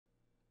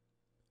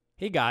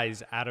Hey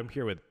guys, Adam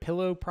here with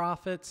Pillow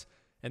Profits,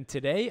 and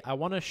today I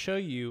want to show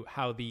you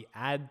how the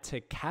Add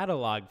to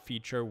Catalog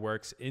feature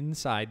works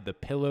inside the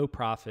Pillow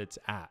Profits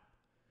app.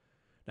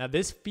 Now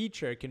this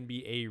feature can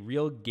be a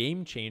real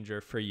game changer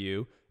for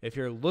you if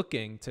you're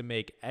looking to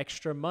make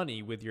extra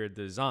money with your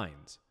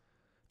designs.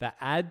 The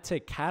Add to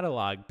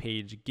Catalog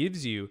page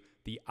gives you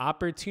the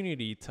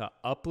opportunity to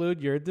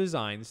upload your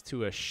designs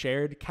to a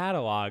shared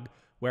catalog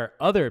where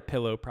other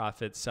Pillow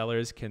Profits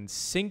sellers can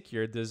sync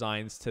your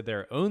designs to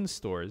their own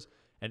stores,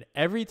 and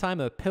every time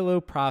a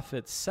Pillow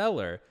Profits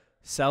seller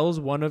sells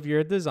one of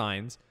your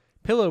designs,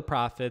 Pillow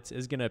Profits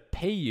is going to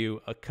pay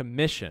you a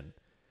commission.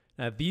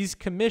 Now, these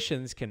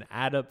commissions can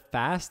add up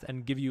fast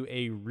and give you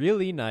a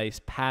really nice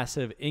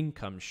passive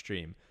income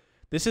stream.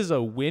 This is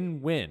a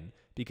win-win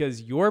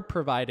because you're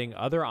providing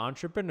other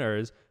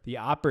entrepreneurs the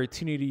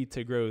opportunity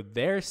to grow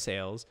their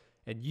sales,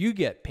 and you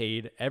get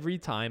paid every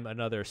time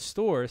another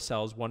store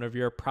sells one of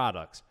your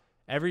products.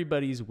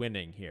 Everybody's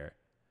winning here.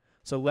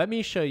 So let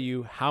me show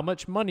you how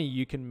much money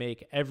you can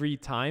make every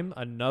time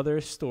another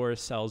store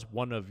sells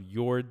one of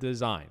your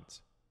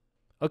designs.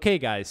 Okay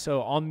guys,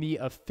 so on the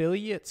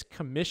affiliates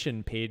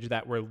commission page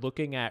that we're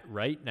looking at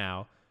right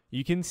now,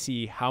 you can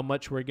see how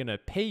much we're going to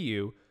pay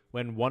you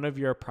when one of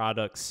your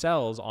products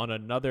sells on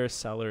another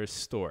seller's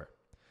store.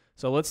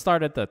 So let's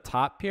start at the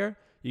top here.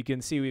 You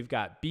can see we've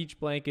got beach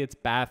blankets,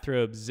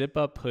 bathrobes,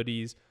 zip-up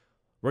hoodies.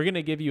 We're going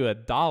to give you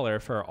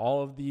 $1 for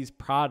all of these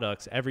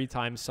products every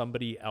time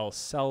somebody else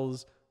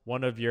sells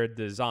one of your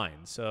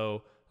designs.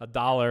 So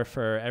 $1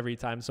 for every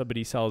time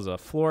somebody sells a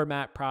floor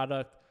mat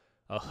product,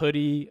 a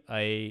hoodie,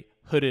 a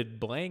hooded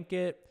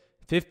blanket,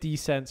 50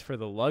 cents for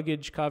the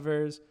luggage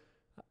covers,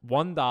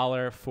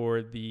 $1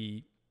 for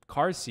the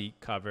car seat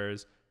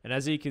covers. And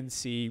as you can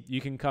see, you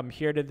can come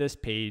here to this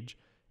page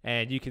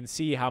and you can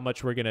see how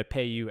much we're going to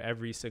pay you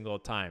every single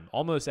time.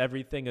 Almost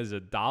everything is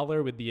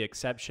 $1 with the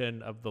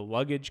exception of the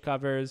luggage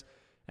covers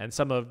and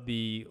some of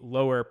the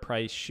lower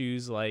price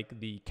shoes like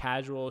the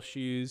casual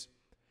shoes.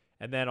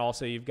 And then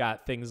also you've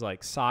got things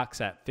like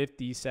socks at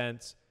 50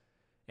 cents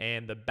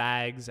and the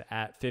bags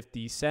at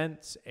 50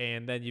 cents.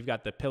 And then you've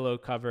got the pillow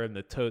cover and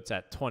the totes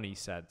at 20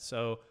 cents.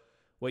 So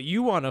what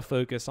you want to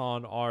focus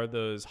on are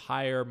those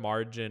higher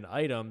margin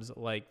items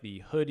like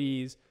the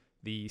hoodies,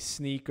 the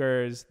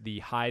sneakers, the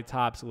high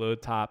tops, low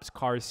tops,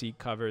 car seat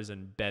covers,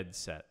 and bed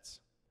sets.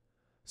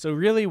 So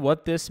really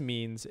what this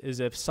means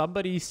is if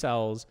somebody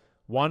sells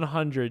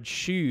 100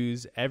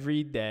 shoes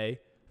every day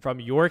from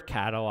your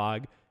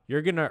catalog,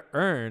 you're going to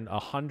earn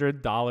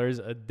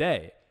 $100 a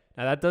day.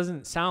 Now that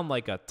doesn't sound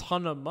like a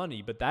ton of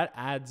money, but that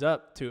adds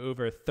up to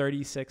over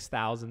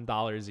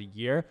 $36,000 a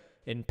year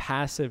in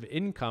passive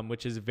income,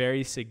 which is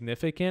very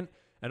significant.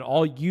 And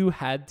all you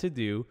had to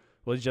do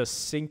was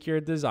just sync your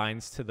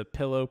designs to the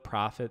Pillow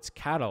Profits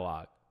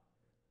catalog.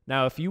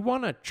 Now, if you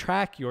want to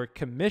track your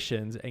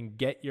commissions and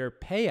get your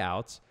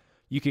payouts,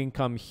 you can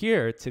come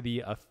here to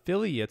the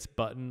affiliates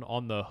button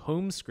on the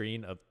home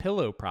screen of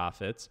Pillow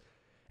Profits.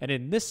 And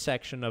in this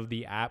section of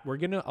the app, we're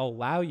going to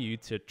allow you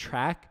to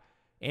track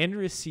and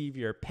receive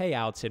your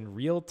payouts in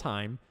real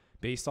time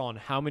based on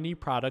how many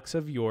products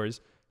of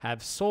yours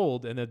have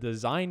sold in a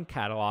design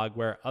catalog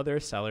where other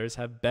sellers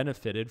have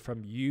benefited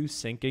from you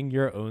syncing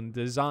your own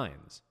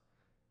designs.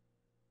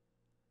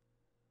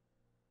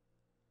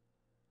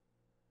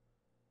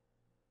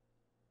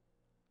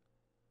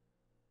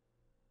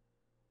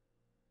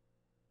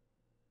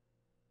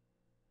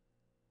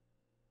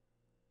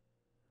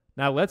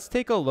 Now let's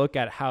take a look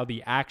at how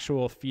the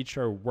actual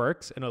feature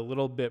works in a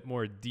little bit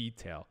more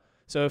detail.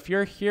 So if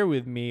you're here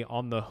with me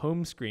on the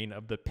home screen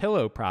of the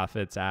Pillow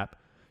Profits app,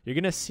 you're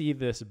going to see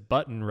this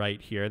button right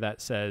here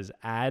that says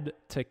Add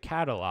to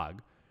Catalog.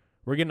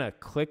 We're going to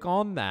click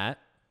on that,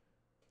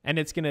 and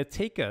it's going to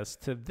take us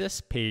to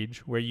this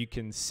page where you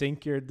can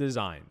sync your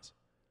designs.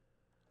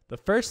 The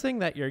first thing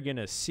that you're going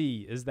to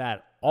see is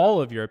that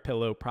all of your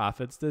Pillow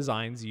Profits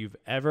designs you've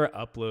ever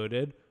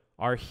uploaded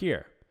are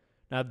here.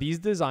 Now, these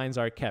designs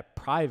are kept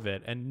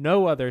private and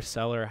no other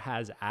seller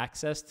has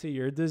access to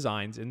your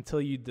designs until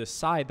you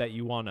decide that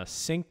you want to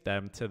sync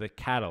them to the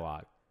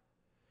catalog.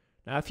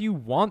 Now, if you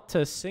want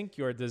to sync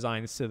your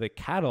designs to the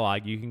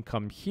catalog, you can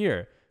come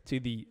here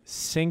to the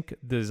Sync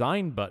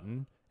Design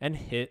button and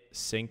hit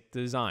Sync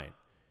Design.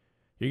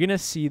 You're going to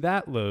see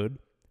that load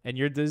and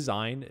your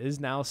design is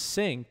now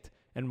synced.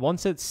 And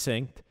once it's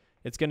synced,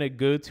 it's going to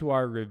go to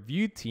our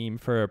review team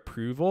for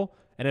approval,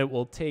 and it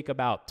will take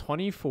about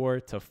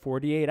 24 to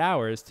 48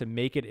 hours to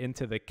make it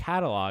into the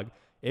catalog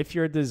if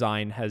your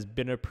design has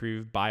been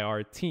approved by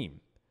our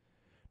team.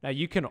 Now,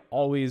 you can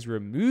always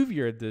remove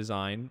your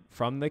design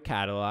from the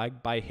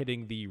catalog by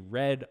hitting the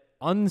red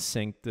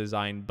Unsync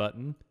Design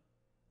button,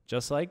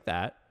 just like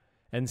that,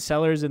 and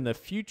sellers in the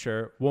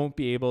future won't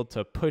be able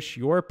to push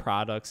your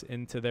products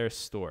into their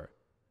store.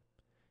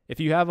 If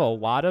you have a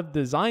lot of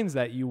designs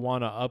that you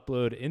want to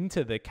upload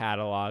into the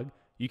catalog,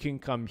 you can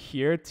come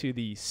here to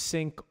the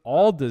Sync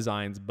All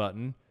Designs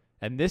button,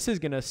 and this is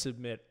going to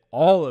submit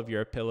all of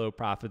your Pillow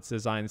Profits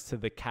designs to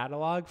the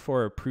catalog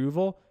for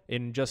approval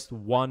in just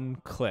one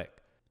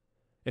click.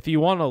 If you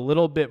want a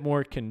little bit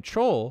more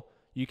control,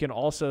 you can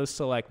also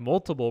select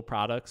multiple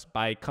products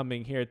by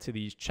coming here to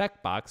these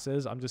check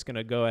boxes. I'm just going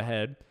to go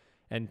ahead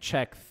and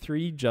check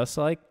 3 just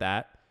like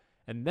that.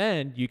 And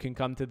then you can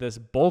come to this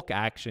bulk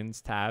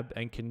actions tab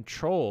and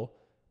control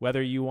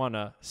whether you want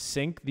to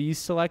sync these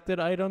selected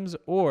items,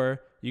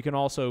 or you can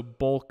also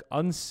bulk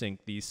unsync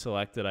these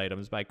selected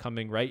items by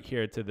coming right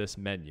here to this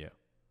menu.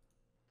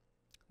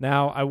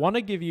 Now, I want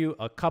to give you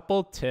a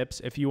couple tips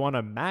if you want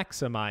to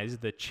maximize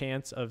the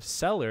chance of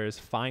sellers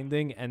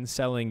finding and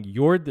selling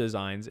your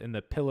designs in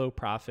the Pillow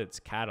Profits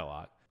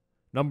catalog.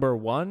 Number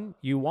 1,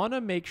 you want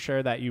to make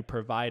sure that you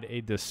provide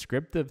a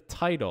descriptive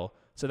title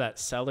so that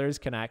sellers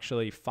can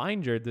actually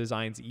find your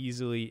designs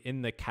easily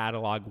in the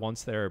catalog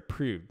once they're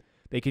approved.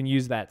 They can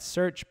use that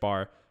search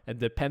bar, and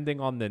depending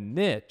on the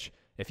niche,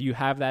 if you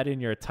have that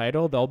in your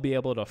title, they'll be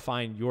able to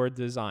find your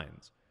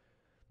designs.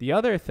 The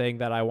other thing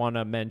that I want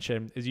to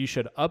mention is you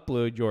should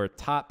upload your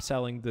top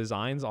selling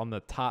designs on the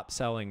top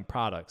selling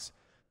products.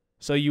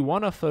 So you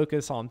want to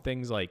focus on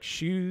things like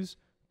shoes,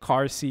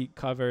 car seat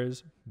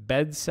covers,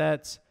 bed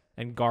sets,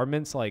 and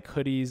garments like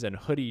hoodies and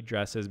hoodie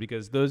dresses,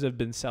 because those have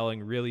been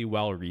selling really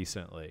well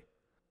recently.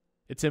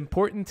 It's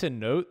important to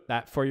note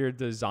that for your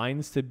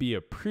designs to be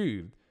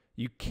approved,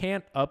 you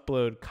can't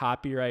upload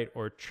copyright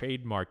or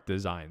trademark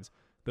designs.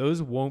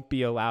 Those won't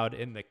be allowed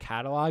in the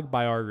catalog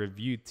by our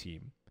review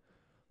team.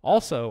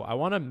 Also, I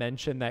want to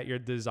mention that your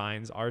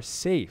designs are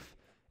safe.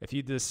 If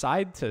you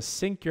decide to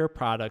sync your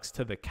products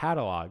to the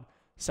catalog,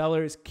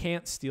 sellers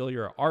can't steal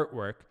your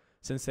artwork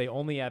since they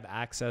only have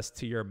access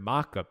to your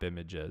mock-up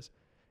images.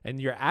 And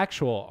your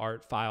actual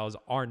art files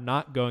are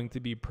not going to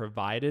be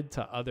provided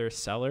to other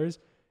sellers,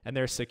 and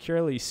they're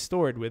securely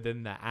stored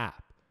within the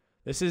app.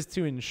 This is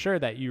to ensure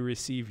that you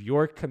receive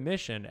your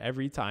commission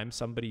every time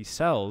somebody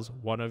sells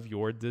one of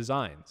your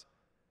designs.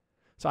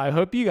 So I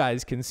hope you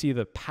guys can see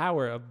the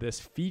power of this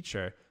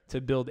feature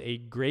to build a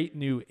great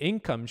new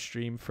income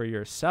stream for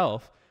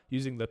yourself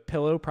using the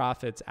Pillow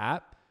Profits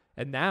app.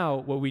 And now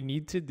what we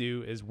need to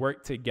do is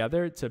work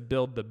together to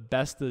build the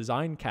best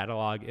design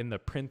catalog in the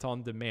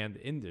print-on-demand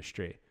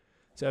industry.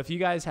 So if you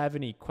guys have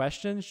any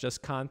questions,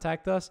 just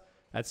contact us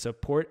at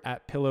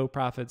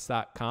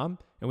support@pillowprofits.com,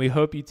 and we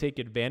hope you take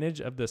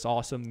advantage of this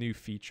awesome new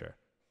feature.